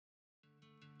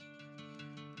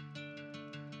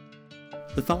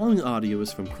The following audio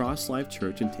is from Cross Life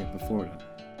Church in Tampa, Florida.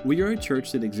 We are a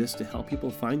church that exists to help people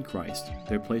find Christ,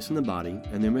 their place in the body,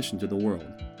 and their mission to the world.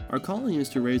 Our calling is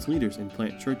to raise leaders and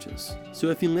plant churches. So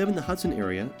if you live in the Hudson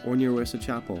area or near West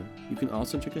Chapel, you can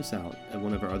also check us out at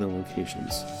one of our other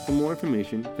locations. For more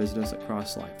information, visit us at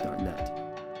crosslife.net.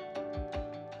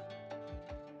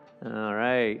 All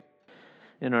right.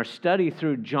 In our study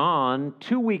through John,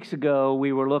 2 weeks ago,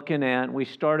 we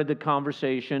started the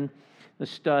conversation, the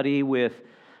study with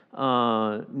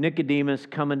Nicodemus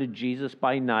coming to Jesus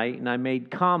by night, and I made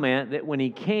comment that when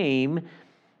he came,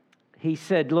 he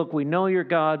said, look, we know you're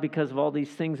God because of all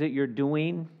these things that you're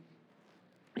doing.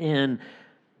 And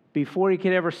before he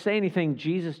could ever say anything,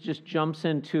 Jesus just jumps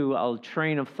into a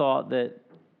train of thought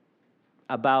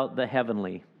about the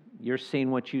heavenly. You're seeing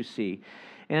what you see.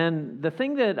 And the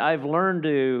thing that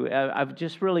I've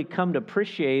just really come to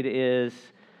appreciate is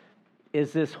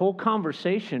this whole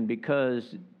conversation,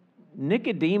 because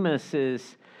Nicodemus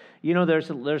is,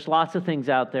 there's lots of things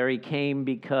out there. He came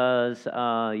because, it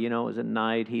was at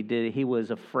night. He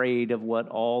was afraid of what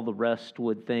all the rest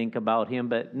would think about him.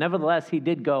 But nevertheless, he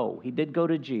did go. He did go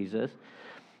to Jesus.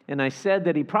 And I said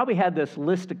that he probably had this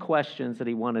list of questions that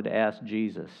he wanted to ask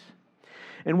Jesus.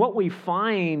 And what we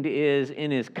find is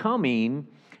in his coming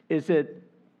is that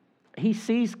he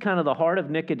sees kind of the heart of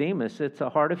Nicodemus. It's a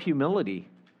heart of humility.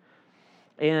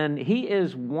 And he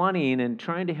is wanting and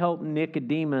trying to help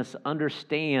Nicodemus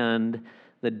understand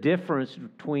the difference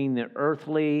between the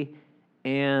earthly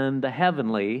and the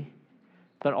heavenly,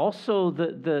 but also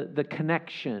the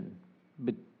connection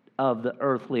of the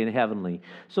earthly and heavenly.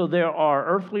 So there are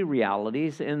earthly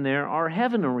realities and there are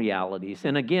heavenly realities.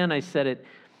 And again, I said it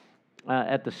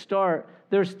at the start,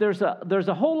 there's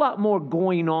a whole lot more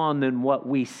going on than what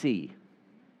we see.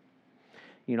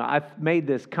 I've made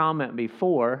this comment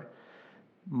before.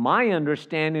 My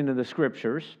understanding of the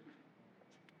Scriptures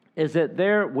is that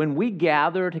when we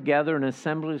gather together in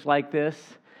assemblies like this,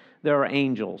 there are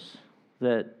angels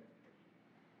that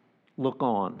look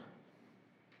on.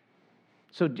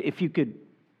 So if you could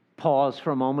pause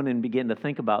for a moment and begin to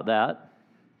think about that,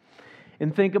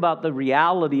 and think about the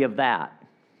reality of that.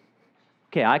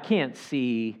 Okay, I don't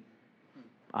see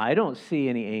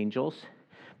any angels,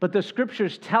 but the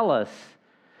Scriptures tell us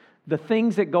the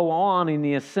things that go on in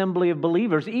the assembly of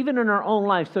believers, even in our own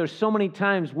lives. There's so many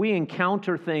times we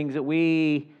encounter things that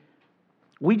we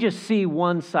just see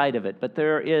one side of it, but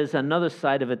there is another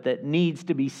side of it that needs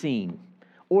to be seen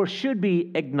or should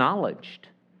be acknowledged.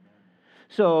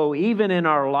 So even in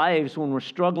our lives, when we're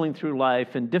struggling through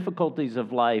life and difficulties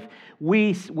of life,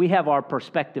 we have our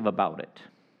perspective about it.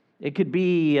 It could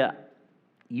be,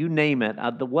 you name it,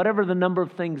 whatever the number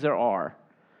of things there are.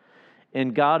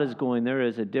 And God is going, there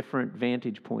is a different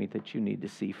vantage point that you need to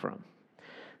see from.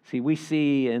 See, we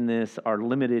see in this our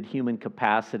limited human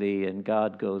capacity, and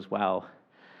God goes, wow,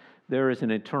 there is an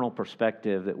eternal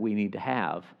perspective that we need to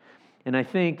have. And I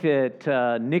think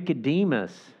that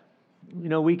Nicodemus,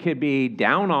 we could be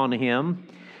down on him,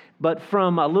 but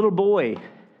from a little boy,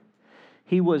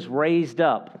 he was raised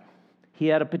up. He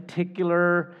had a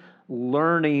particular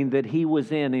learning that he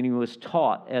was in, and he was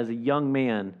taught as a young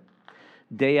man,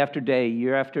 day after day,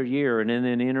 year after year, and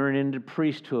then entering into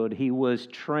priesthood, he was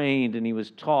trained and he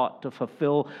was taught to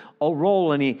fulfill a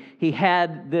role, and he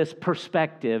had this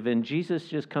perspective, and Jesus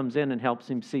just comes in and helps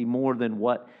him see more than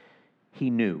what he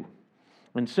knew.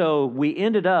 And so we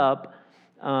ended up,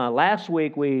 last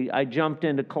week I jumped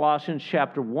into Colossians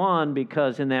chapter 1,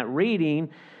 because in that reading,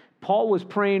 Paul was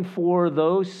praying for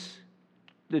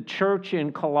the church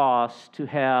in Colossus to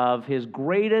have his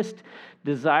greatest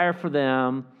desire for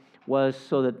them was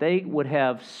so that they would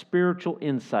have spiritual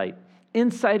insight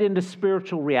into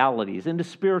spiritual realities, into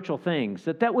spiritual things,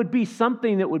 that would be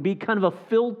something that would be kind of a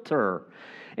filter.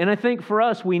 And I think for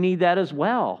us, we need that as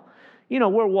well.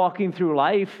 We're walking through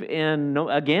life, and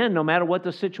no matter what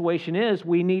the situation is,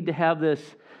 we need to have this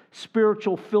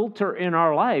spiritual filter in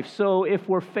our life. So if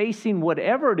we're facing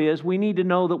whatever it is, we need to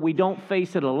know that we don't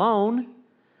face it alone.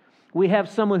 We have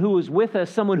someone who is with us,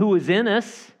 someone who is in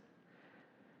us,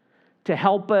 to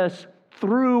help us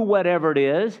through whatever it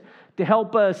is, to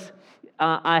help us.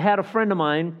 I had a friend of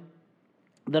mine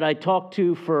that I talked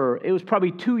to it was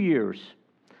probably 2 years.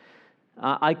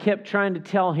 I kept trying to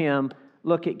tell him,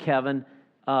 look at Kevin,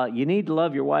 you need to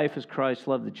love your wife as Christ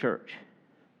loved the church.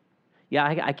 Yeah,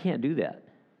 I can't do that.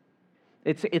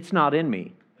 It's not in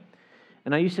me.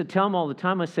 And I used to tell him all the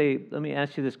time, I say, let me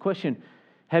ask you this question.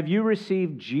 Have you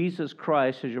received Jesus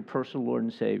Christ as your personal Lord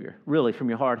and Savior? Really, from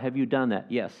your heart, have you done that?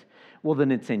 Yes. Well, then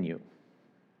it's in you.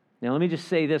 Now, let me just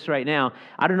say this right now.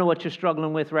 I don't know what you're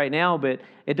struggling with right now, but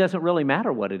it doesn't really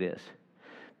matter what it is.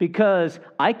 Because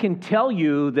I can tell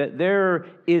you that there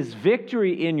is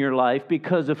victory in your life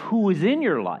because of who is in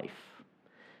your life.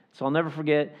 So I'll never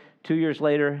forget, 2 years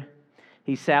later,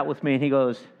 he sat with me and he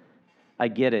goes, I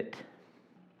get it.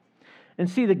 And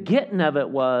see, the getting of it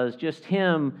was just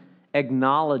him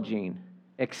acknowledging,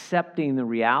 accepting the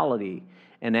reality,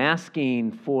 and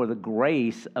asking for the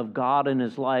grace of God in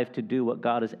his life to do what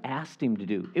God has asked him to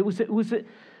do. It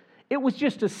was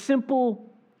just a simple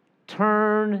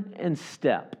turn and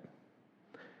step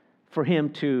for him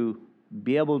to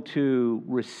be able to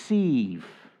receive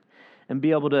and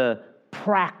be able to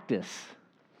practice.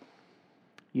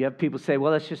 You have people say,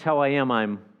 well, that's just how I am.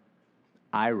 I'm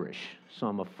Irish, so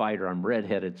I'm a fighter. I'm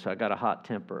redheaded, so I got a hot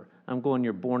temper. I'm going,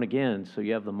 you're born again, so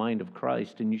you have the mind of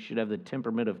Christ, and you should have the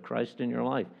temperament of Christ in your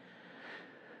life.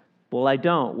 Well, I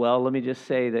don't. Well, let me just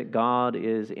say that God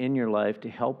is in your life to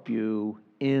help you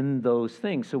in those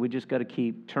things. So we just got to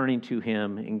keep turning to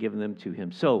him and giving them to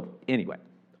him. So anyway,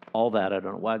 all that, I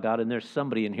don't know why God, and there's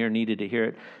somebody in here needed to hear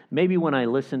it. Maybe when I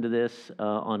listen to this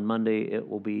on Monday, it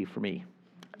will be for me.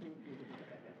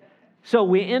 So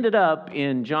we ended up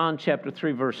in John chapter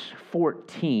 3, verse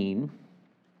 14.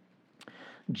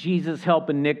 Jesus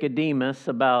helping Nicodemus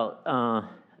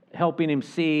about helping him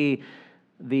see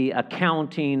the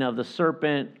accounting of the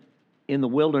serpent in the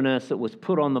wilderness that was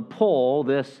put on the pole,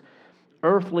 this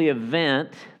earthly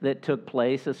event that took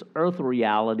place, this earthly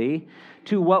reality,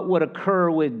 to what would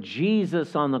occur with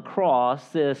Jesus on the cross,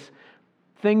 this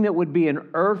thing that would be an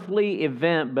earthly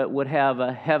event but would have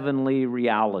a heavenly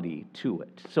reality to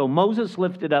it. So Moses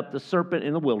lifted up the serpent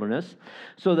in the wilderness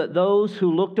so that those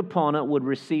who looked upon it would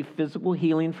receive physical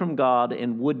healing from God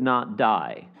and would not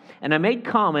die. And I made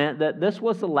comment that this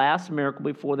was the last miracle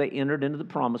before they entered into the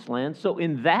promised land. So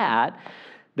in that,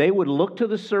 they would look to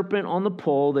the serpent on the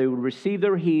pole, they would receive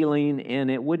their healing, and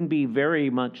it wouldn't be very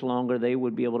much longer. They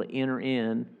would be able to enter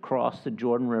in, cross the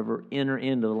Jordan River, enter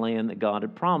into the land that God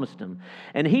had promised them.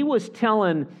 And he was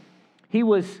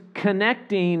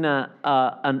connecting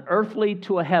an earthly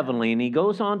to a heavenly, and he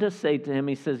goes on to say to him,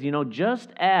 he says, just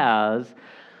as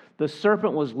the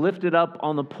serpent was lifted up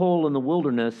on the pole in the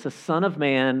wilderness, the Son of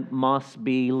Man must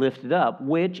be lifted up,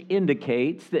 which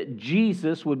indicates that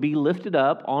Jesus would be lifted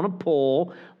up on a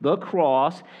pole, the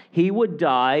cross. He would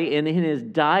die, and in his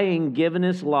dying, given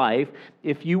his life,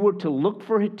 if you were to look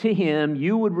to him,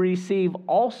 you would receive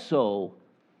also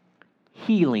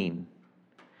healing.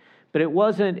 But it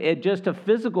wasn't just a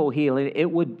physical healing,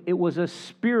 it was a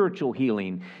spiritual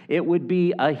healing. It would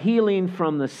be a healing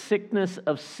from the sickness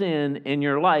of sin in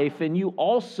your life, and you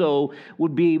also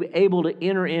would be able to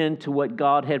enter into what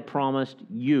God had promised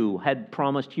you, had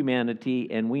promised humanity,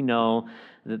 and we know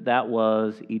that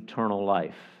was eternal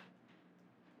life.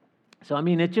 So,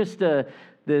 it's just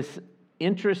this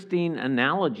interesting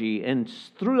analogy, and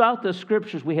throughout the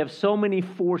Scriptures we have so many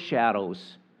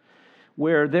foreshadows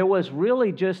where there was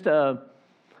really just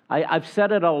I've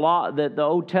said it a lot, that the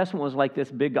Old Testament was like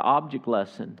this big object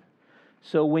lesson.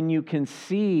 So when you can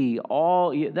see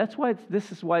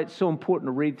this is why it's so important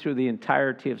to read through the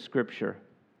entirety of Scripture.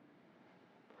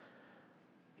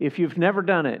 If you've never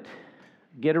done it,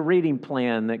 get a reading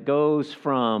plan that goes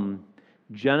from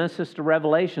Genesis to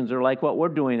Revelations, or like what we're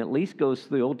doing, at least goes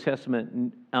through the Old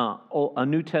Testament, a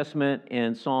New Testament,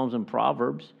 and Psalms and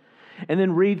Proverbs. And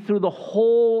then read through the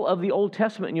whole of the Old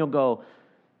Testament, and you'll go,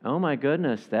 oh my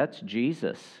goodness, that's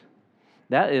Jesus.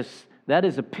 That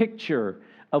is a picture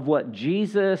of what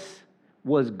Jesus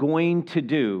was going to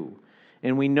do.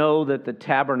 And we know that the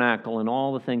tabernacle and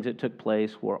all the things that took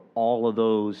place were all of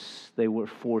those, they were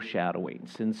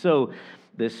foreshadowings. And so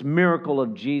this miracle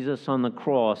of Jesus on the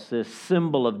cross, this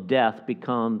symbol of death,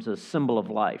 becomes a symbol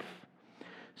of life.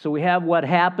 So we have what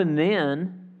happened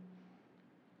then.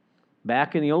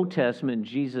 Back in the Old Testament,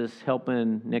 Jesus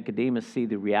helping Nicodemus see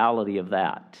the reality of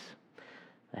that,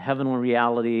 the heavenly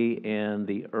reality and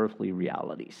the earthly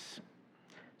realities.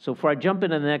 So before I jump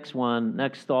into the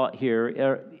next thought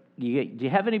here, do you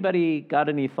have anybody got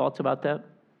any thoughts about that?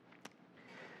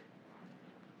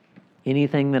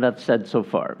 Anything that I've said so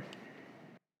far?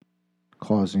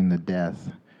 Causing the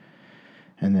death,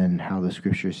 and then how the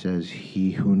Scripture says, he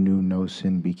who knew no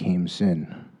sin became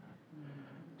sin.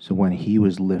 So when he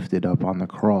was lifted up on the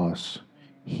cross,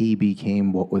 he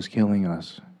became what was killing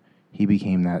us. He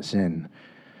became that sin.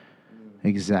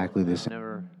 Exactly the same.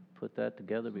 Never put that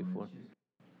together before.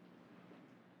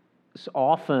 So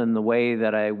often the way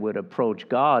that I would approach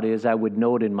God is I would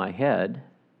know it in my head,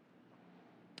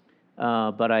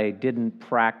 but I didn't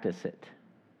practice it.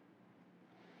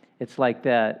 It's like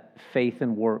that faith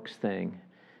and works thing.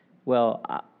 Well,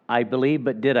 I believe,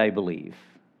 but did I believe?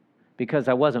 Because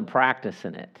I wasn't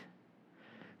practicing it.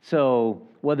 So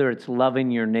whether it's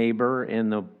loving your neighbor,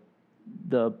 and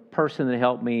the person that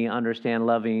helped me understand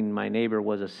loving my neighbor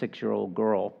was a 6-year-old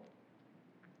girl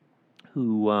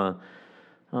who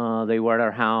they were at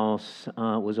our house.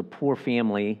 It was a poor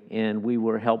family, and we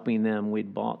were helping them.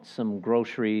 We'd bought some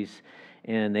groceries,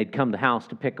 and they'd come to the house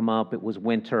to pick them up. It was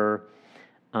winter,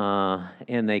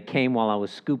 and they came while I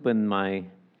was scooping my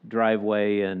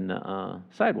driveway and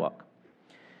sidewalk.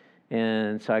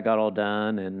 And so I got all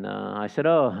done, and I said,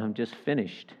 "Oh, I'm just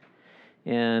finished."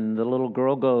 And the little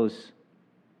girl goes,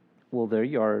 "Well,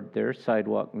 their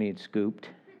sidewalk needs scooped."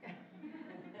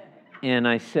 And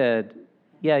I said,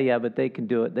 yeah, but they can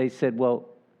do it. They said, "Well,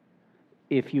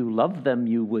 if you love them,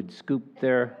 you would scoop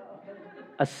a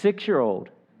 6-year-old.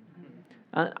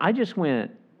 I just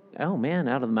went, "Oh man,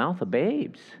 out of the mouth of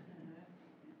babes."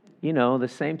 The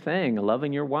same thing,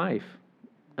 loving your wife.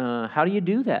 How do you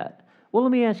do that? Well,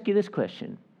 let me ask you this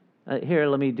question. Here,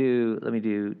 let me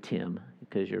do Tim,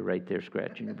 because you're right there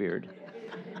scratching your beard.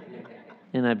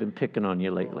 And I've been picking on you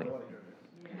lately.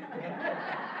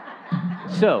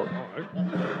 So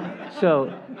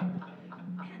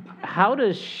how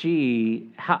does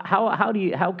she?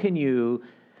 How can you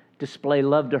display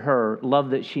love to her?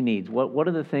 Love that she needs. What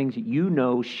are the things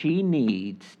that she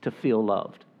needs to feel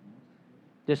loved?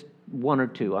 Just one or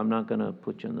two. I'm not going to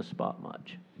put you on the spot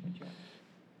much.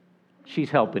 She's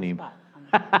helping him. No,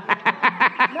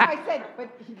 I said, but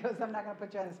he goes, "I'm not going to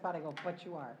put you on the spot." I go, "But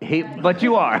you are." But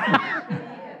you are.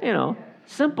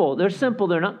 Simple. They're simple.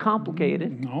 They're not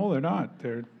complicated. No, they're not.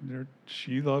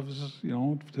 She loves,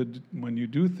 when you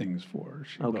do things for her.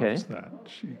 She loves that.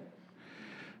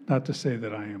 Not to say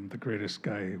that I am the greatest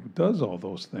guy who does all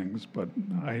those things, but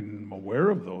I'm aware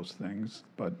of those things.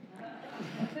 But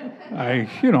I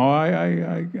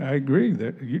agree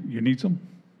that you need some.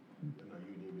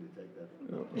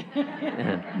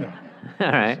 Yeah.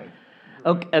 All right.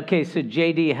 Okay. So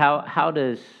JD,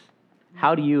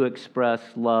 how do you express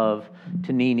love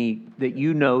to Nene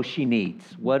that she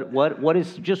needs? What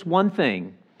is just one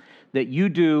thing that you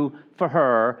do for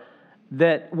her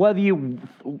that whether you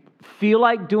feel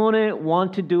like doing it,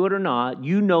 want to do it or not,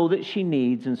 that she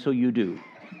needs, and so you do?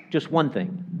 Just one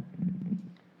thing.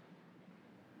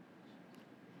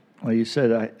 Well, you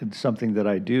said it's something that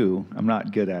I do. I'm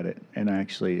not good at it. And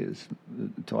actually,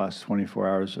 the last 24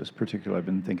 hours in particular, I've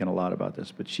been thinking a lot about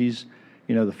this. But she's,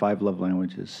 the 5 love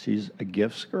languages. She's a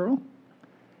gifts girl.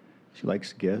 She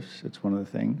likes gifts. It's one of the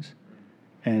things.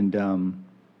 And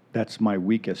that's my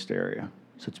weakest area.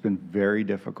 So it's been very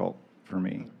difficult for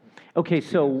me. Okay,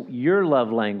 so your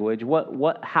love language,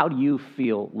 how do you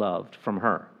feel loved from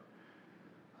her?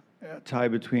 A tie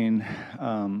between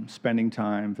spending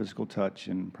time, physical touch,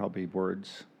 and probably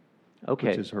words, which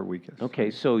is her weakest. Okay,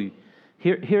 so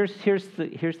here's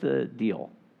the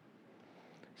deal.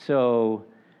 So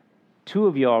 2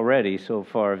 of you already so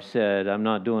far have said, "I'm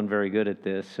not doing very good at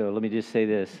this." So let me just say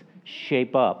this: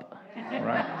 shape up.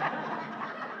 Right.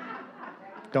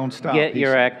 Don't stop. Get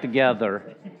your act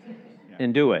together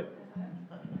and do it.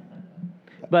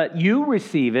 But you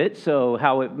receive it, so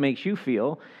how it makes you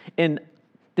feel. And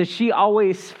does she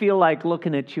always feel like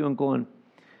looking at you and going,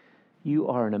 "You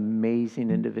are an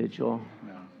amazing individual.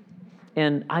 No.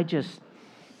 And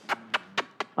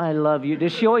I love you."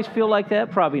 Does she always feel like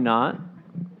that? Probably not.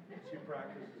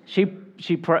 She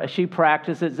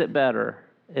practices it better.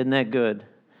 Isn't that good?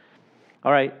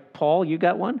 All right, Paul, you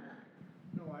got one?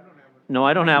 No,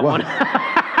 I don't have one.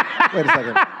 Wait a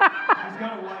second. He's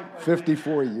got a wife.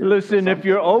 54 years. Listen, if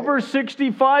you're over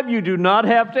 65, you do not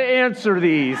have to answer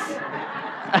these.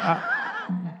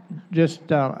 Just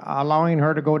allowing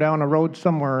her to go down the road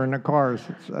somewhere in the cars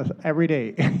every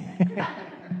day.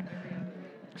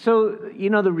 So,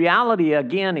 the reality,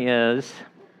 again, is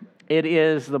it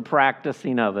is the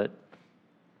practicing of it.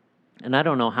 And I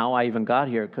don't know how I even got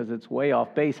here because it's way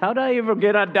off base. How did I ever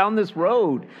get down this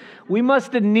road? We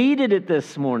must have needed it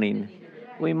this morning.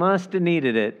 We must have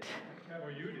needed it.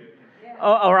 Or you did.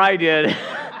 Oh, or I did.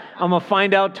 I'm going to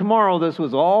find out tomorrow this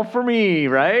was all for me,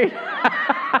 right?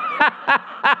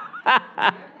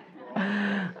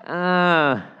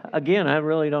 Again, I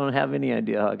really don't have any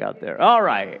idea how I got there. All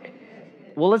right.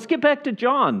 Well, let's get back to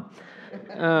John.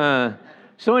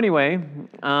 So anyway,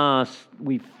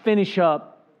 we finish up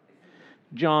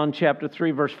John chapter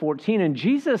 3, verse 14, and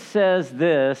Jesus says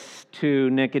this to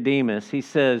Nicodemus. He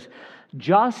says,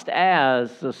 "Just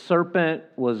as the serpent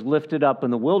was lifted up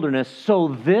in the wilderness, so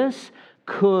this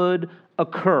could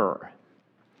occur.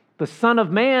 The Son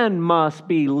of Man must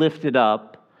be lifted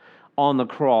up on the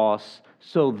cross,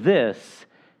 so this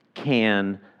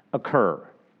can occur."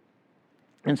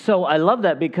 And so I love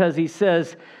that because he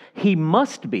says he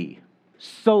must be.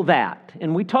 so that.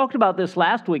 And we talked about this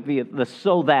last week, the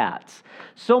so that's.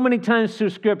 So many times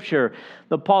through Scripture,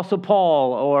 the Apostle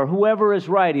Paul or whoever is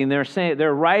writing, they're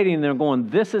writing, they're going,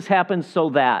 this has happened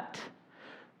so that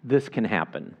this can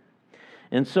happen.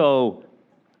 And so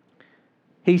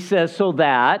he says, so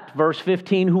that, verse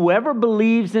 15, whoever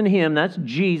believes in him, that's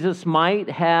Jesus,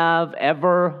 might have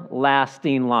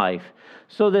everlasting life.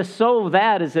 So this so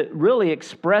that is it really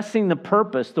expressing the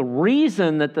purpose. The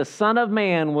reason that the Son of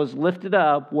Man was lifted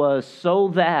up was so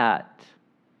that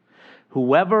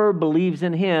whoever believes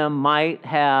in him might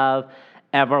have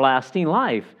everlasting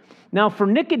life. Now for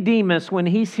Nicodemus, when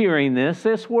he's hearing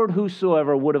this word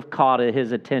whosoever would have caught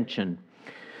his attention.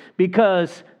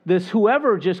 Because this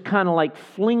whoever just kind of like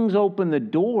flings open the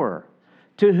door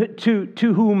to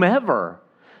whomever,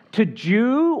 to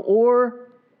Jew or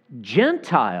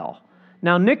Gentile.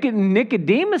 Now,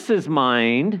 Nicodemus's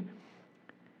mind,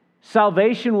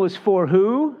 salvation was for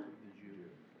who?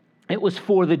 It was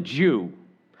for the Jew.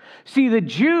 See, the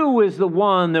Jew is the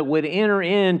one that would enter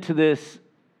into this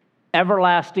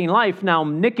everlasting life. Now,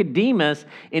 Nicodemus,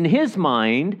 in his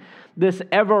mind, this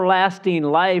everlasting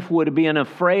life would be in a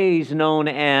phrase known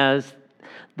as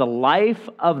the life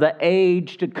of the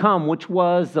age to come, which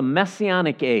was the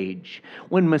Messianic age,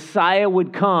 when Messiah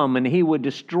would come and he would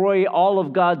destroy all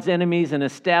of God's enemies and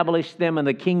establish them in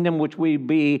the kingdom, which would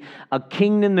be a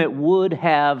kingdom that would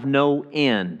have no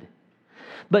end.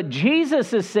 But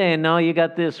Jesus is saying, no, you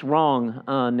got this wrong,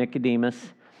 Nicodemus.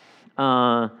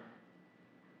 The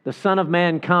Son of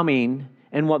Man coming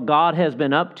and what God has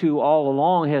been up to all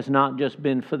along has not just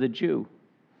been for the Jew.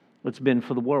 It's been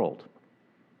for the world.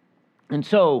 And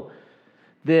so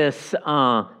this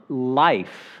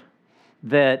life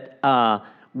that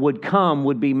would come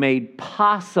would be made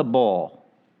possible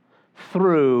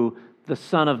through the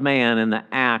Son of Man and the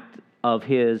act of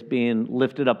his being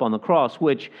lifted up on the cross,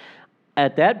 which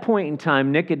at that point in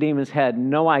time, Nicodemus had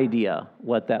no idea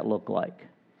what that looked like.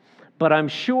 But I'm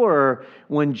sure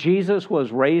when Jesus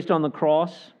was raised on the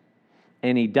cross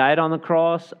and he died on the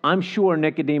cross, I'm sure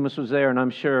Nicodemus was there, and I'm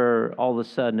sure all of a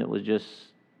sudden it was just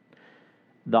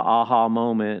the aha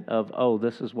moment of, oh,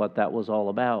 this is what that was all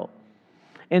about.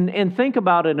 And think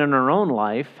about it in our own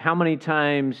life. How many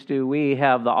times do we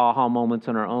have the aha moments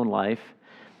in our own life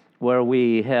where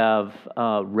we have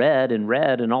read,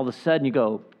 and all of a sudden you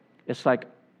go, it's like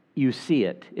you see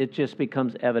it. It just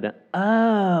becomes evident.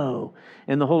 Oh,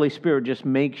 and the Holy Spirit just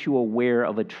makes you aware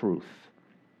of a truth.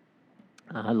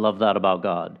 I love that about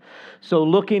God. So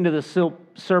looking to the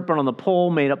serpent on the pole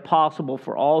made it possible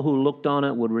for all who looked on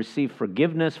it would receive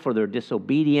forgiveness for their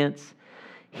disobedience,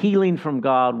 healing from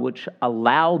God, which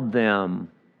allowed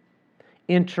them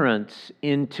entrance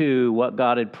into what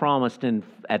God had promised. And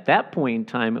at that point in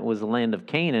time, it was the land of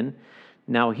Canaan.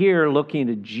 Now here, looking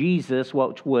to Jesus,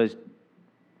 what was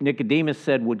Nicodemus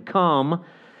said would come,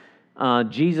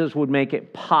 Jesus would make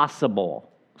it possible.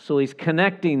 So he's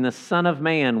connecting the Son of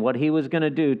Man, what he was going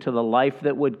to do, to the life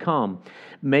that would come.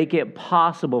 Make it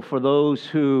possible for those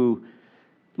who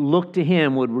look to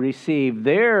him would receive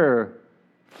their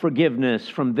forgiveness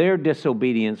from their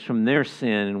disobedience, from their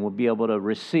sin, and would be able to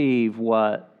receive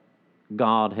what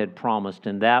God had promised.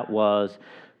 And that was,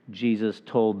 Jesus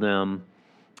told them,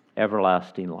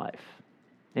 everlasting life.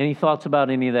 Any thoughts about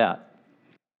any of that?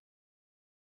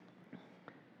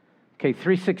 Okay,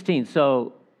 3:16.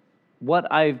 So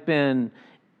what I've been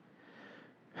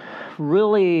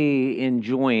really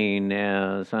enjoying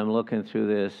as I'm looking through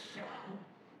this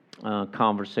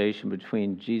conversation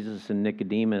between Jesus and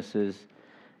Nicodemus is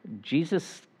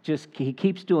Jesus he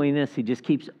keeps doing this. He just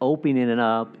keeps opening it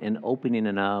up and opening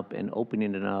it up and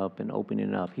opening it up and opening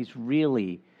it up. He's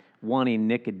really wanting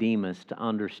Nicodemus to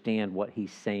understand what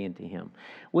he's saying to him,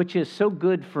 which is so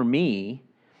good for me.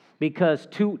 Because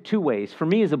two ways. For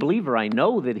me as a believer, I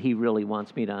know that he really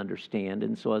wants me to understand.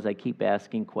 And so as I keep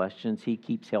asking questions, he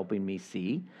keeps helping me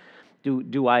see.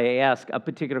 Do I ask a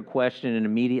particular question and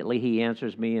immediately he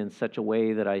answers me in such a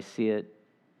way that I see it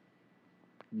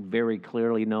very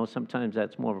clearly? No, sometimes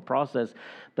that's more of a process.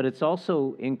 But it's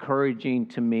also encouraging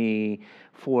to me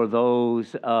for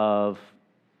those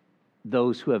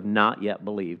who have not yet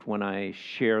believed when I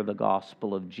share the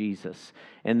gospel of Jesus.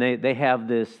 And they have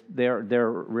this, they're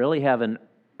really have an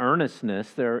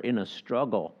earnestness, they're in a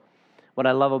struggle. What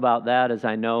I love about that is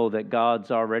I know that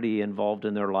God's already involved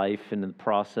in their life in the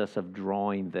process of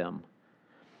drawing them.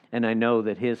 And I know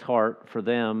that his heart for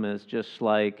them is just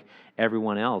like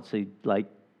everyone else. Like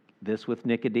this with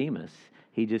Nicodemus.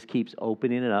 He just keeps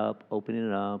opening it up, opening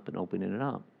it up, and opening it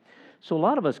up. So a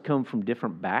lot of us come from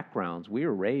different backgrounds. We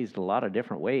were raised a lot of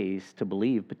different ways to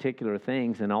believe particular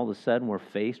things, and all of a sudden we're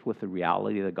faced with the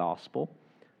reality of the gospel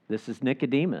This is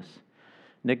Nicodemus.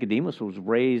 Nicodemus was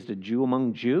raised a Jew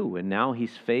among Jew, and now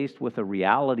he's faced with a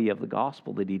reality of the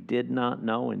gospel that he did not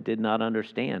know and did not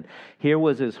understand. Here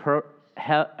was his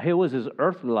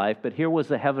earthly life, but here was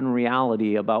the heaven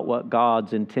reality about what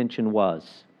God's intention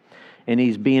was. And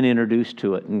he's being introduced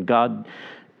to it, and God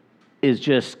is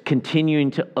just continuing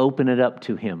to open it up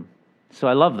to him. So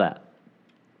I love that.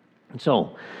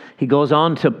 So he goes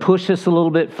on to push us a little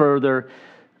bit further.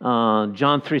 John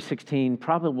 3:16,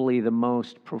 probably the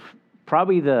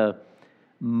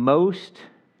most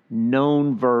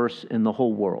known verse in the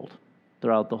whole world,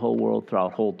 throughout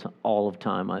all of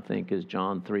time, I think, is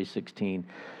John 3:16.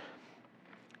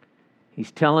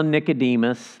 He's telling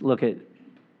Nicodemus,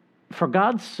 for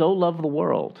God so loved the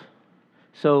world.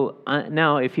 So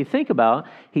now, if you think about,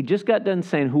 he just got done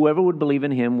saying whoever would believe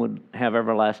in him would have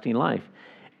everlasting life.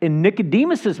 In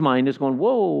Nicodemus's mind is going,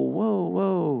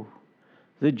 whoa,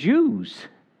 the Jews.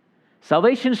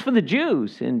 Salvation is for the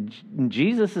Jews. And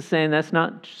Jesus is saying that's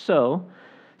not so.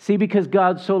 See, because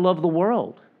God so loved the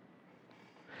world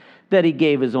that he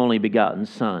gave his only begotten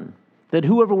Son, that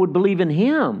whoever would believe in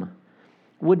him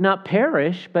would not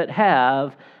perish, but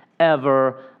have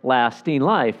everlasting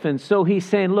life. And so he's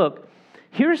saying, look,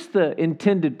 here's the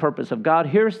intended purpose of God.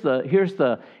 Here's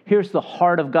the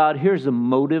heart of God. Here's the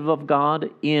motive of God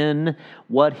in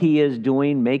what he is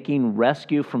doing, making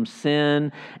rescue from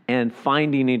sin and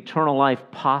finding eternal life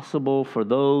possible for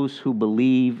those who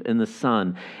believe in the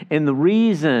Son. And the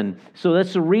reason, so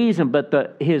that's the reason,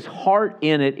 but his heart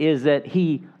in it is that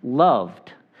he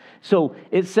loved. So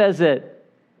it says that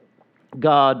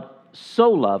God so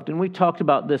loved, and we talked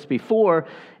about this before,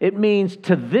 it means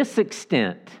to this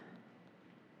extent.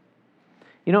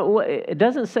 You know, it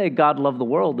doesn't say God loved the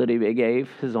world that he gave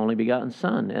his only begotten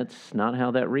Son. That's not how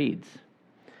that reads.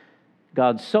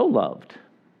 God so loved.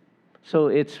 So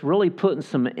it's really putting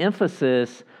some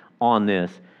emphasis on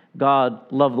this.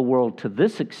 God loved the world to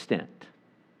this extent.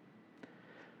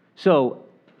 So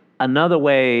another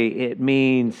way it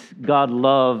means God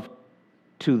loved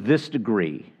to this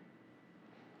degree,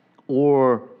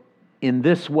 or in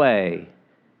this way,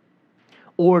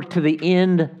 or to the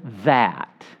end that.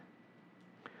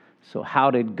 So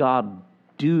how did God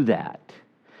do that?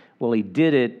 Well, he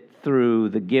did it through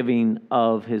the giving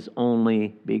of his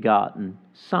only begotten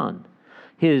Son.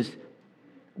 His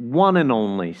one and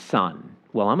only Son.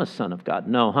 Well, I'm a son of God.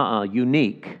 No,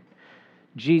 unique.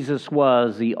 Jesus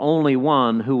was the only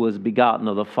one who was begotten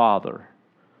of the Father.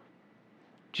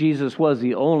 Jesus was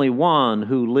the only one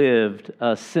who lived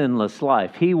a sinless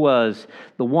life. He was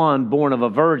the one born of a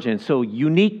virgin. So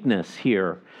uniqueness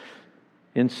here.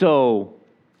 And so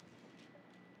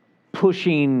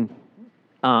pushing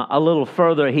a little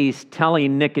further, he's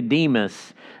telling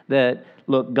Nicodemus that,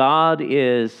 look, God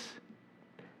is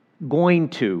going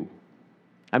to,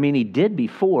 he did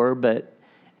before, but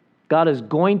God is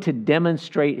going to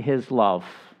demonstrate his love.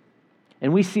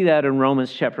 And we see that in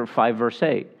Romans chapter 5, verse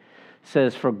 8. It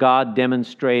says, for God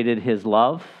demonstrated his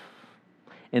love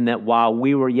in that while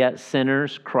we were yet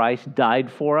sinners, Christ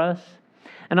died for us.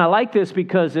 And I like this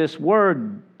because this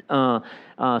word,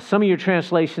 some of your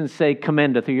translations say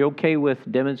commendeth. Are you okay with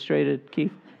demonstrated,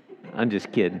 Keith? I'm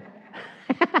just kidding.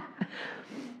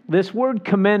 This word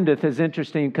commendeth is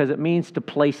interesting because it means to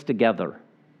place together.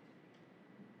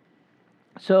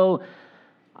 So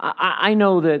I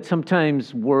know that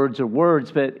sometimes words are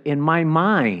words, but in my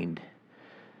mind,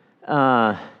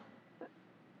 here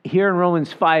in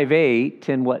Romans 5:8,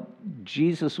 and what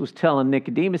Jesus was telling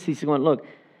Nicodemus, he's going, look,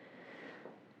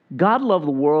 God loved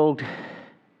the world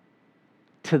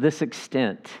to this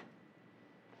extent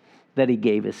that he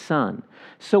gave his Son.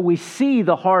 So we see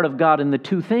the heart of God in the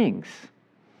two things.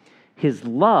 His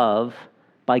love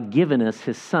by giving us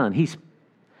his Son.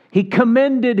 He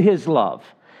commended his love.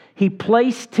 He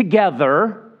placed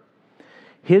together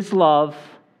his love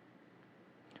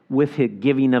with his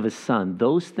giving of his Son.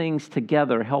 Those things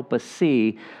together help us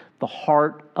see the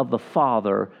heart of the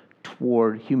Father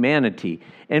toward humanity.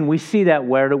 And we see that,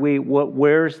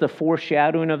 where's the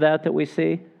foreshadowing of that we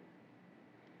see?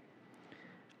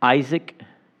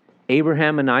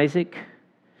 Abraham and Isaac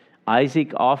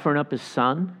offering up his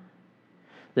son.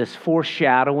 This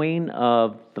foreshadowing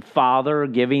of the Father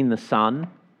giving the Son.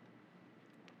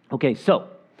 Okay, so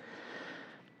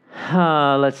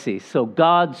let's see. So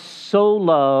God so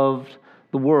loved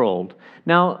the world.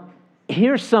 Now,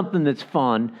 here's something that's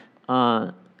fun.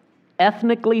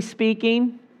 Ethnically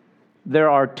speaking, there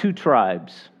are two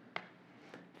tribes,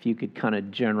 if you could kind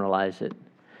of generalize it.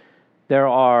 There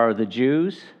are the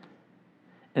Jews,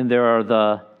 and there are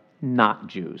the not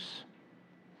Jews.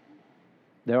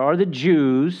 There are the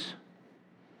Jews,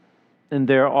 and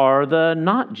there are the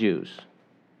not Jews.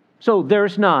 So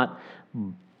there's not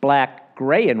black,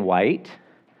 gray, and white.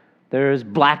 There's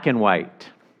black and white.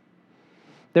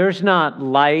 There's not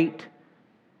light,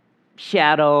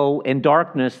 shadow, and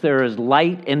darkness. There is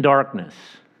light and darkness.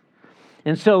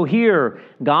 And so here,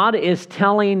 God is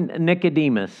telling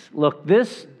Nicodemus, look,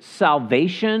 this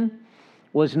salvation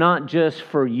was not just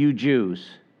for you Jews,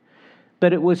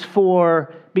 but it was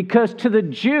because to the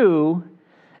Jew,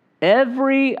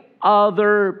 every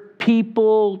other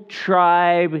people,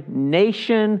 tribe,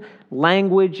 nation,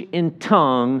 language, and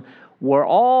tongue were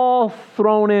all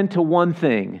thrown into one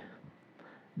thing: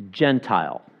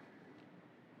 Gentile.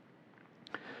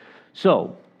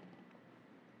 So,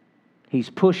 he's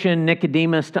pushing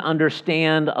Nicodemus to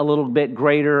understand a little bit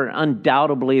greater.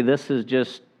 Undoubtedly, this is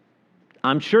just,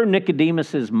 I'm sure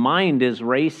Nicodemus's mind is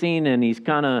racing, and he's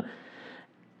kind of,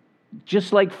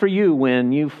 just like for you,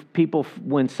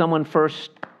 when someone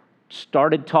first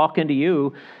started talking to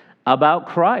you about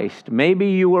Christ.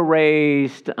 Maybe you were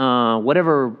raised,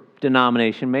 whatever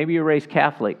denomination, maybe you were raised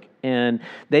Catholic, and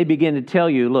they begin to tell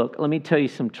you, look, let me tell you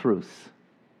some truths.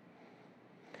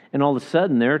 And all of a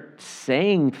sudden, they're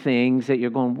saying things that you're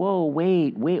going, whoa,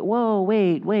 wait,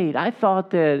 I thought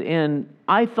that,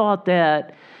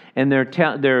 and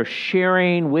they're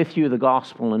sharing with you the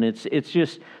gospel, and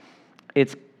it's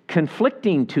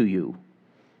conflicting to you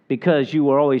because you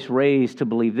were always raised to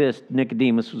believe this.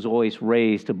 Nicodemus was always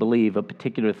raised to believe a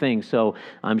particular thing. So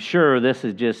I'm sure this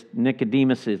is just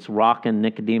Nicodemus, it's rocking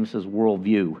Nicodemus's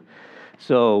worldview.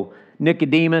 So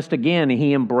Nicodemus, again,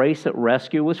 he embraced that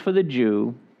rescue was for the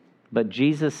Jew. But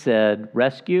Jesus said,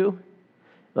 rescue?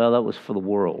 Well, that was for the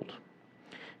world.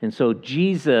 And so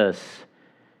Jesus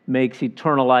makes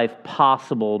eternal life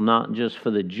possible, not just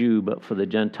for the Jew, but for the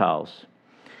Gentiles.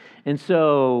 And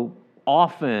so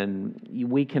often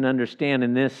we can understand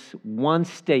in this one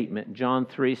statement, John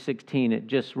 3:16, it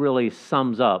just really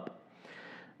sums up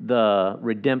the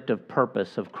redemptive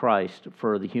purpose of Christ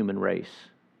for the human race.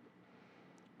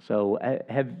 So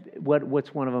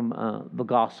what's one of them? The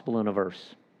gospel in a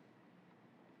verse.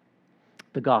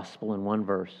 The gospel in one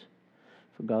verse.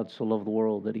 For God so loved the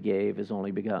world that he gave his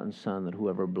only begotten Son, that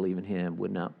whoever believe in him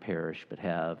would not perish but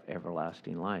have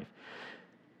everlasting life.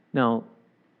 Now,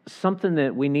 something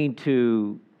that we need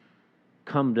to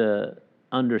come to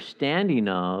understanding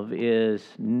of is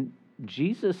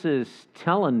Jesus is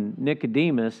telling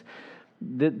Nicodemus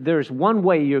that there's one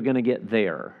way you're going to get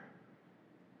there,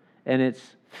 and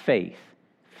it's faith.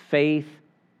 Faith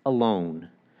alone.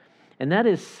 And that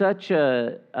is such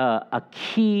a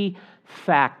key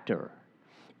factor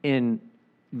in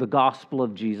the gospel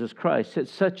of Jesus Christ.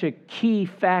 It's such a key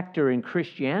factor in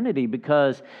Christianity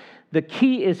because the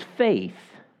key is faith.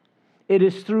 It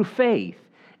is through faith.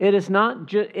 It is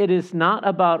not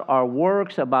about our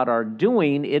works, about our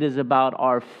doing. It is about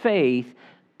our faith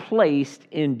placed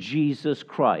in Jesus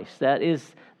Christ. That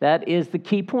is the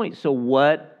key point. So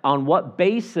on what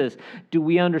basis do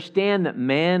we understand that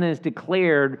man is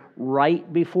declared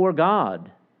right before God?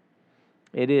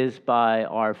 It is by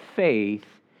our faith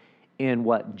in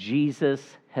what Jesus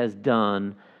has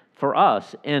done for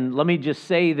us. And let me just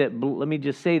say that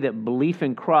belief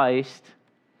in Christ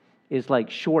is like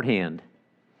shorthand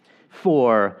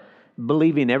for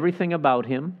believing everything about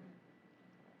him,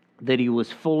 that he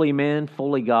was fully man,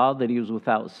 fully God, that he was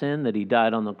without sin, that he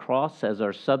died on the cross as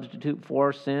our substitute for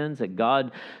our sins, that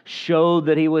God showed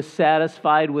that he was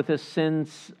satisfied with his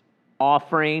sins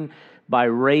offering by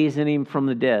raising him from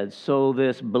the dead. So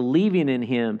this believing in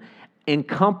him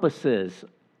encompasses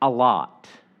a lot.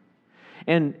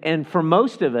 And for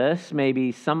most of us,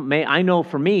 I know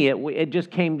for me, it just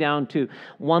came down to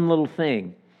one little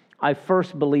thing. I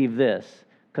first believed this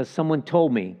because someone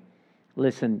told me,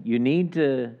 listen, you need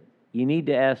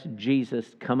to ask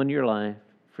Jesus to come into your life,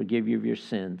 forgive you of your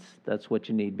sins. That's what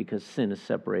you need because sin is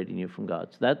separating you from God.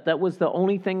 So that was the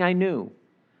only thing I knew.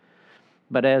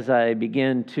 But as I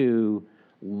began to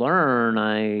learn,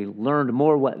 I learned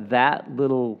more what that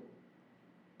little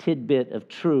tidbit of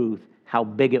truth, how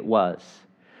big it was.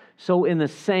 So in the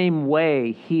same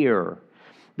way here,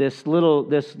 this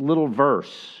little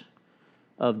verse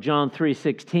of John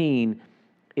 3:16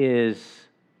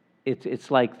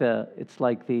 it's like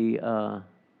the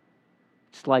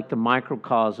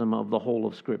microcosm of the whole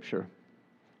of Scripture.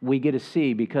 We get to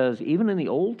see, because even in the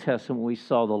Old Testament we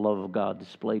saw the love of God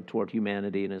displayed toward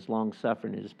humanity and his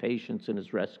long-suffering, his patience, and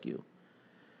his rescue.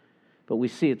 But we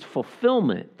see its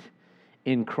fulfillment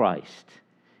in Christ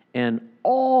and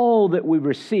all that we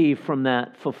receive from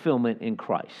that fulfillment in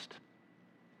Christ.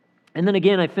 And then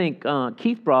again, I think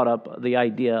Keith brought up the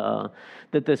idea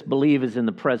that this believe is in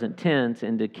the present tense,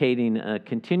 indicating a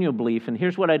continual belief. And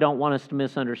here's what I don't want us to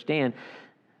misunderstand.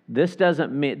 This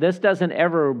doesn't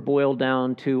ever boil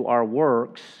down to our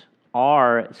works.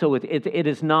 So it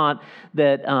is not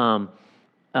that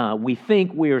we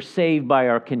think we are saved by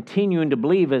our continuing to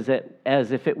believe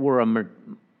as if it were a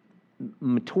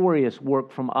meritorious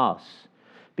work from us.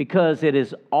 Because it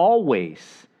is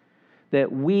always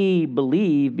that we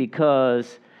believe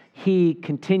because He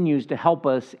continues to help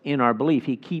us in our belief.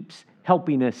 He keeps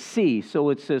helping us see. So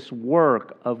it's this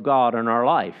work of God in our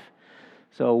life.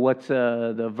 So what's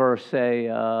the verse say?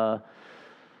 I'm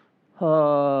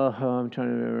trying to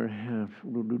remember.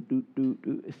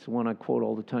 It's the one I quote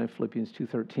all the time, Philippians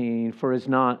 2:13. For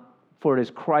it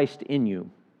is Christ in you,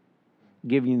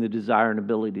 giving you the desire and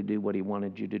ability to do what He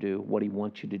wanted you to do, what He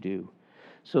wants you to do.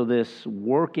 So this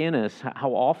work in us,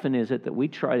 how often is it that we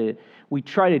try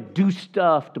to do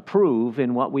stuff to prove,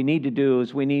 and what we need to do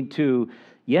is we need to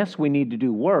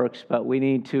do works, but we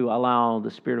need to allow the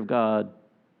Spirit of God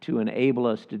to enable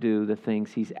us to do the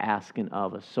things He's asking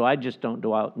of us. So I just don't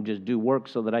go out and just do work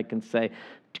so that I can say,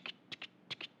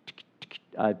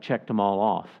 I've checked them all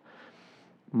off.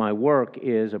 My work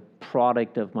is a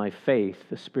product of my faith,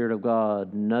 the Spirit of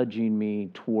God nudging me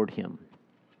toward Him.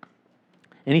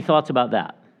 Any thoughts about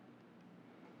that?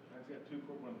 I've got two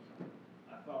quick ones.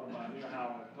 I thought about,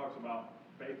 how it talks about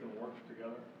faith and works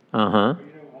together. Uh-huh.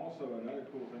 But also another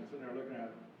cool thing, sitting there looking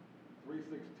at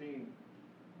 3:16,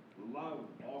 love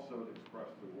also is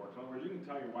expressed through works. In other words, you can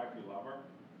tell your wife you love her,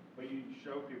 but you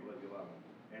show people that you love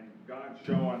them. And God's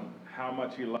showing how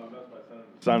much He loved us by sending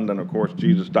His Son. Then, of course,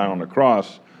 Jesus died on the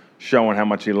cross, showing how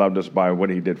much He loved us by what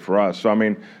He did for us. So,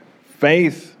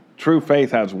 true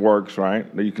faith has works, right?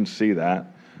 You can see that.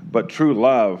 But true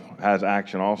love has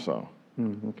action also.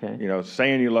 Okay.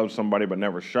 Saying you love somebody but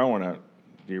never showing it,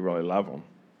 do you really love them?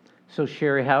 So,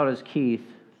 Sherry, how does Keith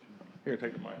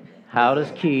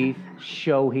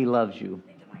show he loves you?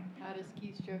 How does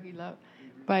Keith show he loves?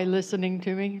 By listening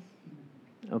to me.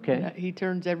 Okay. He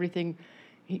turns everything.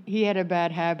 He had a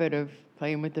bad habit of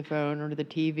playing with the phone or the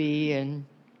TV, and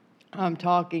I'm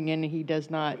talking, and he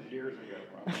does not. Years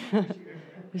ago.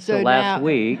 So last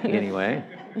week, anyway.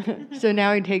 So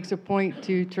now he takes a point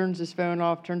to turns his phone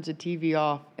off, turns the TV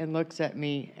off, and looks at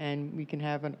me, and we can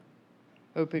have an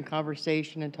open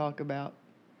conversation and talk about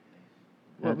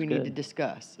what we need to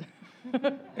discuss.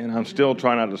 And I'm still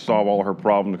trying not to solve all her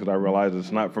problems because I realize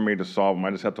it's not for me to solve them.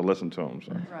 I just have to listen to them.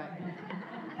 So. Right.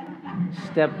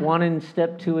 Step 1 and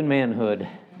step 2 in manhood,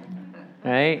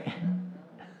 right?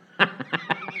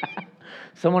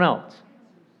 Someone else.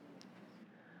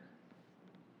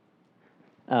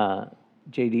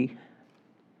 JD?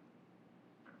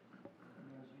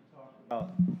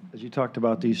 As you talked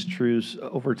about these truths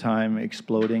over time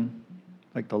exploding,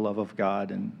 like the love of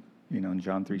God and, in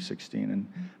John 3:16, and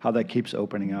how that keeps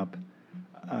opening up,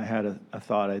 I had a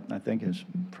thought, I think is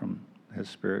from His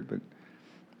Spirit, but,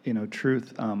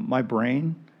 truth, my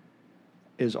brain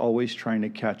is always trying to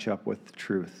catch up with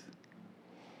truth,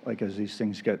 like as these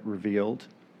things get revealed,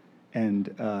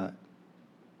 and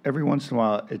every once in a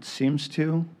while it seems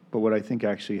to, but what I think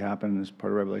actually happened as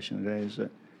part of Revelation today is that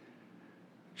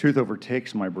truth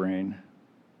overtakes my brain.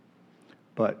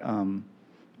 But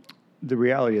the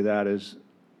reality of that is,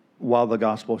 while the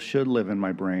gospel should live in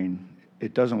my brain,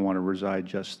 it doesn't want to reside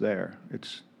just there.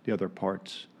 It's the other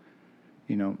parts.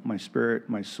 My spirit,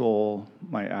 my soul,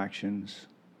 my actions,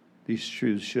 these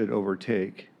truths should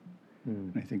overtake.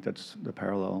 And I think that's the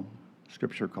parallel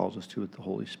Scripture calls us to with the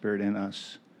Holy Spirit in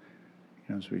us.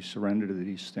 As we surrender to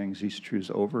these things, these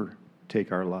truths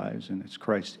overtake our lives, and it's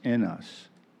Christ in us.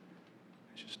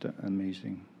 It's just an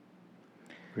amazing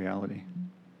reality.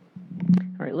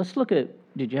 All right, let's look at,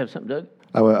 did you have something, Doug?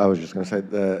 I was just going to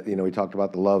say, we talked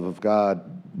about the love of God,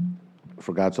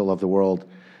 for God so loved the world,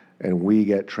 and we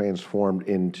get transformed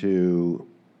into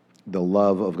the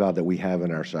love of God that we have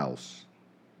in ourselves,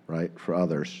 right, for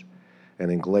others. And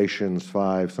in Galatians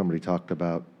 5, somebody talked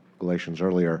about Galatians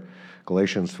earlier.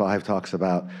 Galatians 5 talks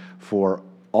about, for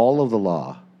all of the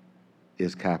law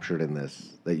is captured in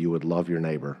this, that you would love your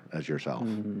neighbor as yourself.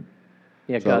 Mm-hmm.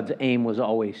 Yeah, so, God's aim was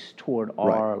always toward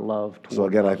our love toward So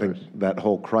again, others. I think that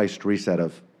whole Christ reset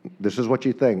of, this is what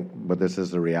you think, but this is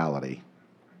the reality.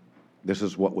 This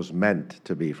is what was meant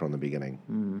to be from the beginning.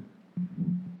 Mm-hmm.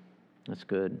 That's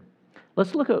good.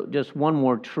 Let's look at just one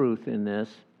more truth in this,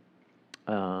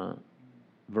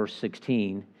 verse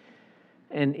 16.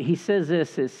 And he says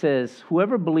this, it says,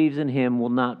 whoever believes in Him will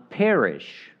not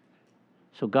perish.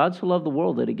 So God so loved the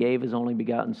world that He gave His only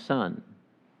begotten Son,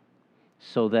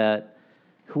 so that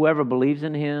whoever believes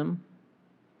in Him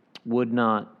would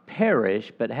not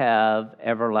perish, but have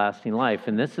everlasting life.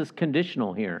 And this is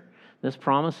conditional here. This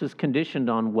promise is conditioned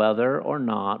on whether or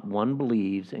not one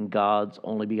believes in God's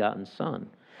only begotten Son.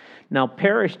 Now,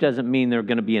 perish doesn't mean they're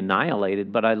going to be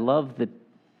annihilated, but I love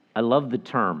the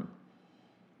term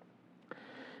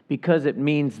because it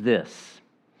means this.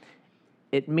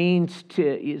 It means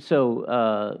it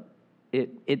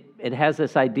has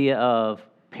this idea of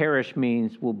perish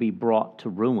means will be brought to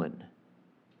ruin.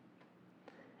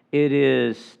 It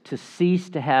is to cease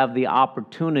to have the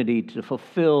opportunity to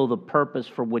fulfill the purpose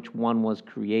for which one was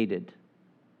created,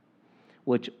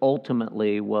 which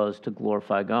ultimately was to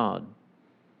glorify God.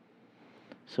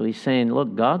 So he's saying,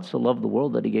 look, God so loved the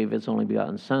world that he gave his only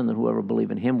begotten Son, that whoever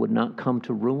believed in him would not come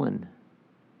to ruin,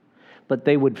 but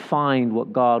they would find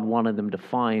what God wanted them to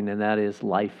find, and that is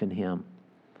life in him,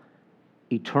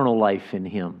 eternal life in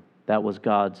him. That was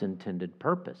God's intended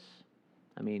purpose.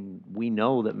 I mean, we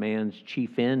know that man's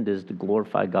chief end is to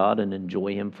glorify God and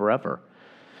enjoy him forever.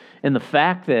 And the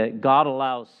fact that God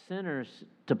allows sinners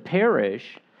to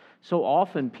perish, so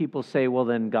often people say, well,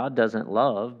 then God doesn't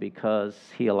love because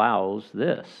he allows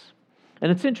this.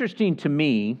 And it's interesting to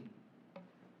me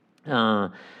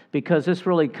because this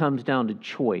really comes down to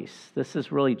choice. This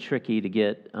is really tricky to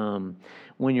get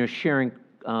when you're sharing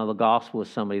the gospel with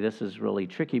somebody. This is really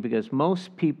tricky because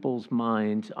most people's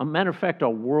minds, a matter of fact, our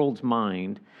world's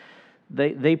mind,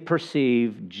 they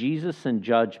perceive Jesus and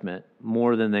judgment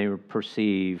more than they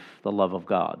perceive the love of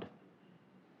God.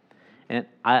 And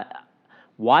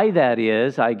why that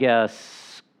is, I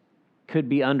guess, could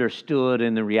be understood,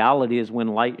 and the reality is when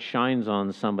light shines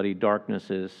on somebody, darkness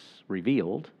is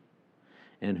revealed.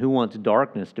 And who wants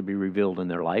darkness to be revealed in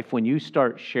their life? When you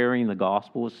start sharing the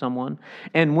gospel with someone,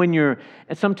 and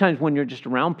sometimes when you're just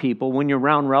around people, when you're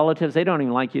around relatives, they don't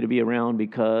even like you to be around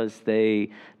because they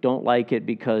don't like it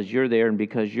because you're there, and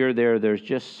because you're there, there's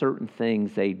just certain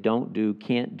things they don't do,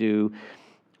 can't do,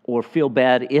 or feel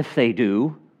bad if they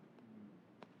do.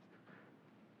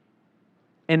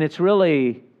 And it's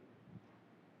really,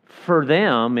 for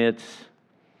them, it's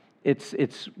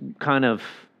kind of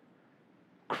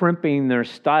crimping their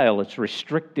style. It's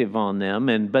restrictive on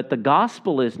them. But the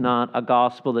gospel is not a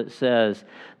gospel that says,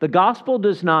 the gospel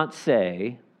does not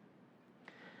say,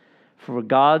 for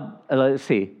God,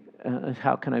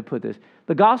 how can I put this?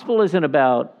 The gospel isn't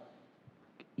about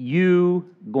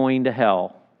you going to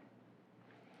hell.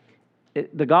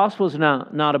 The gospel is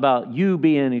not about you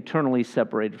being eternally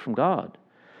separated from God.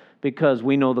 Because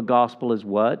we know the gospel is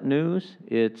what news?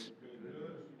 It's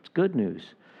good news.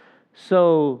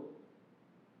 So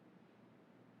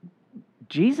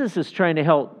Jesus is trying to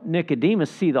help Nicodemus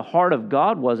see the heart of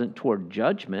God wasn't toward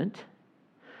judgment.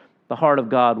 The heart of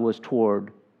God was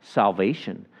toward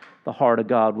salvation. The heart of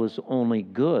God was only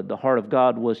good. The heart of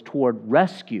God was toward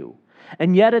rescue.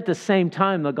 And yet at the same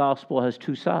time, the gospel has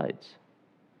two sides.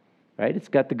 Right? It's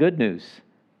got the good news.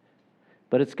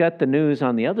 But it's got the news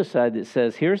on the other side that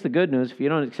says, here's the good news. If you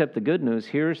don't accept the good news,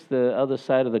 here's the other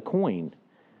side of the coin.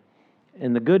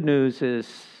 And the good news is,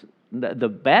 the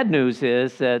bad news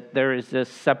is that there is this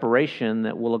separation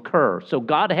that will occur. So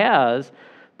God has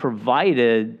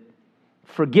provided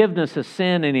forgiveness of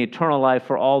sin and eternal life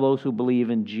for all those who believe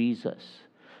in Jesus,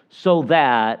 so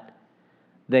that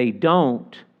they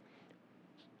don't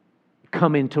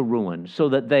come into ruin, so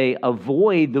that they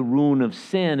avoid the ruin of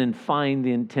sin and find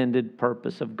the intended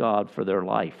purpose of God for their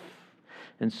life.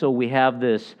 And so we have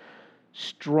this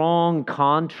strong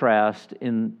contrast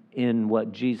in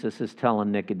what Jesus is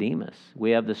telling Nicodemus.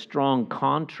 We have the strong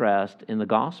contrast in the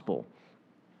gospel.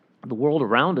 The world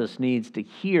around us needs to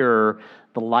hear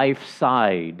the life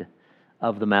side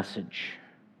of the message,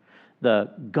 the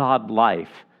God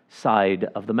life side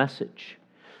of the message.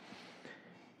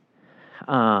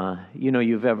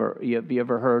 You've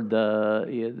ever heard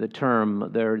the term?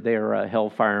 They're a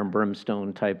hellfire and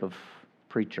brimstone type of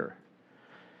preacher.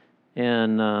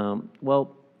 And,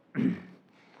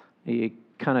 you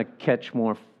kind of catch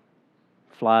more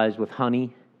flies with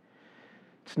honey.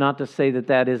 It's not to say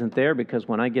that isn't there, because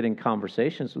when I get in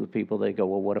conversations with people, they go,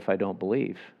 well, what if I don't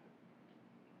believe?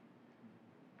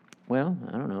 Well,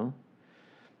 I don't know.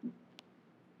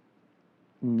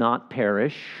 Not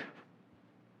perish.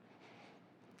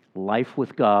 Life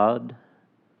with God.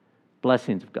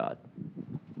 Blessings of God.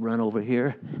 Run over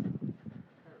here.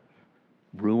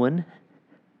 Ruin.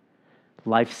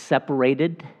 Life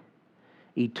separated,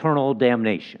 eternal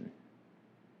damnation.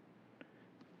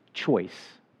 Choice.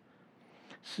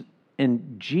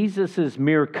 And Jesus'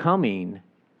 mere coming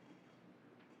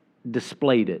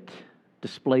displayed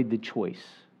the choice.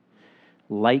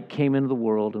 Light came into the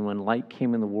world, and when light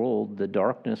came in the world, the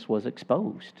darkness was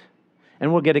exposed.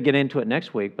 And we'll get into it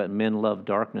next week, but men love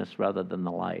darkness rather than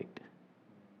the light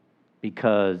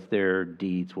because their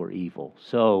deeds were evil.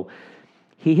 So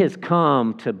he has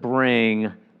come to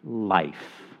bring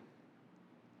life.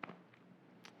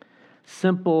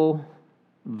 Simple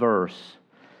verse,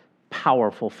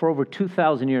 powerful. For over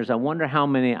 2,000 years, I wonder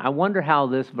how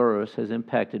this verse has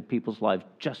impacted people's lives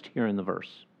just hearing the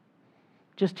verse.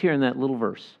 Just hearing that little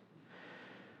verse.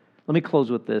 Let me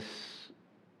close with this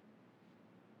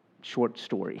short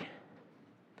story.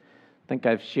 I think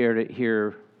I've shared it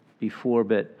here before,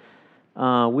 but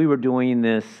we were doing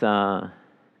this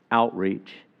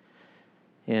outreach,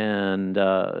 and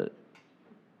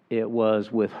it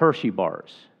was with Hershey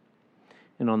bars.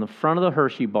 And on the front of the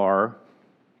Hershey bar,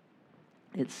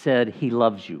 it said, "He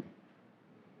loves you."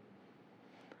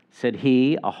 It said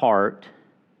he, a heart,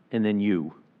 and then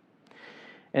you.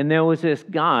 And there was this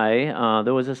guy,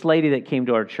 there was this lady that came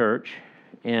to our church,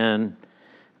 and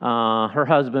her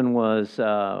husband was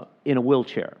in a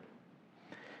wheelchair.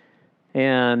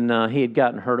 And he had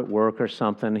gotten hurt at work or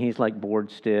something. He's like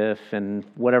bored stiff, and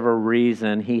whatever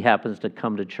reason, he happens to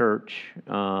come to church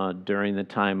during the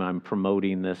time I'm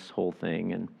promoting this whole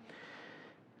thing. And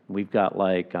we've got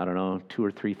 2,000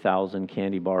 or 3,000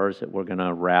 candy bars that we're going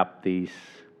to wrap these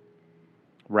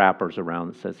wrappers around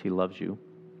that says "He loves you."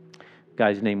 The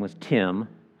guy's name was Tim.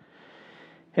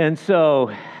 And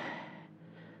so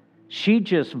she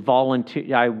just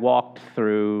volunteered. I walked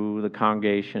through the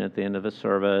congregation at the end of the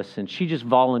service, and she just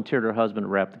volunteered her husband to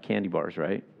wrap the candy bars,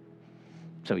 right?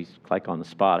 So he's like on the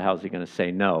spot. How's he going to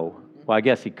say no? Well, I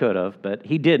guess he could have, but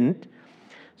he didn't.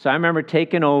 So I remember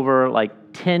taking over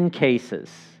 10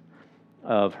 cases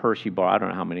of Hershey bar. I don't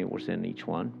know how many was in each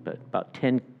one, but about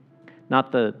 10,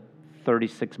 not the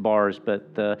 36 bars,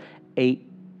 but the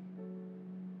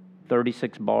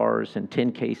 36 bars and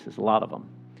 10 cases, a lot of them.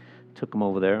 Took them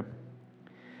over there.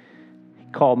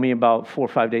 Called me about 4 or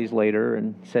 5 days later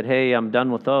and said, "Hey, I'm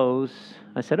done with those."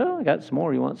 I said, "Oh, I got some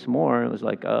more. You want some more?" And it was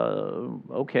like,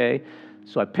 okay.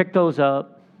 So I picked those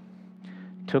up,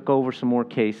 took over some more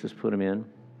cases, put them in.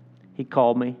 He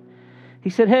called me. He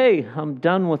said, "Hey, I'm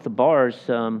done with the bars.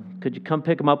 Could you come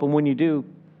pick them up? And when you do,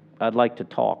 I'd like to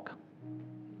talk."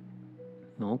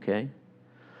 Okay.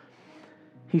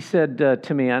 He said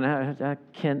to me, and I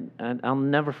can't, I'll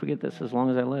never forget this as long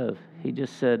as I live. He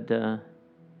just said,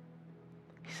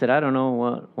 "I don't know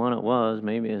what one it was.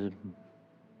 Maybe it was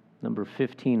number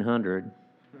 1,500.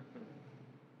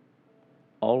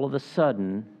 All of a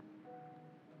sudden,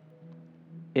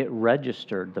 it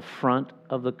registered. The front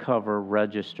of the cover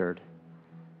registered,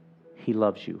 'He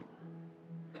loves you.'"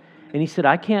 And he said,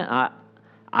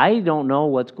 I don't know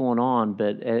what's going on,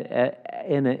 but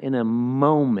in a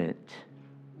moment,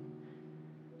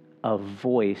 a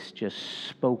voice just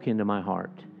spoke into my heart.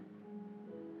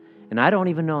 And I don't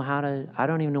even know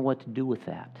what to do with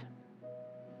that.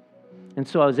 And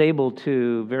so I was able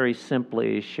to very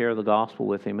simply share the gospel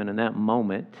with him. And in that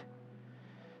moment,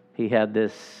 he had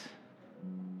this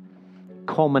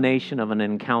culmination of an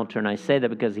encounter. And I say that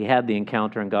because he had the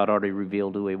encounter and God already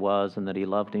revealed who he was and that he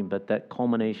loved him. But that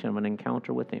culmination of an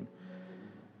encounter with him.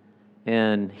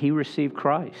 And he received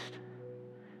Christ.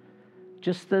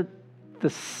 Just the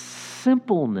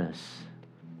simpleness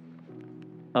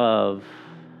of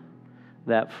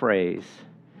that phrase,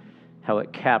 how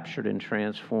it captured and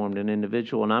transformed an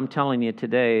individual. And I'm telling you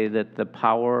today that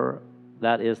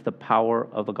that is the power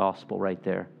of the gospel right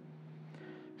there.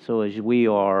 So as we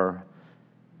are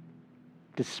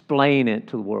displaying it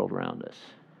to the world around us,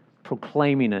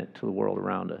 proclaiming it to the world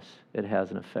around us, it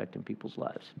has an effect in people's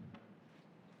lives.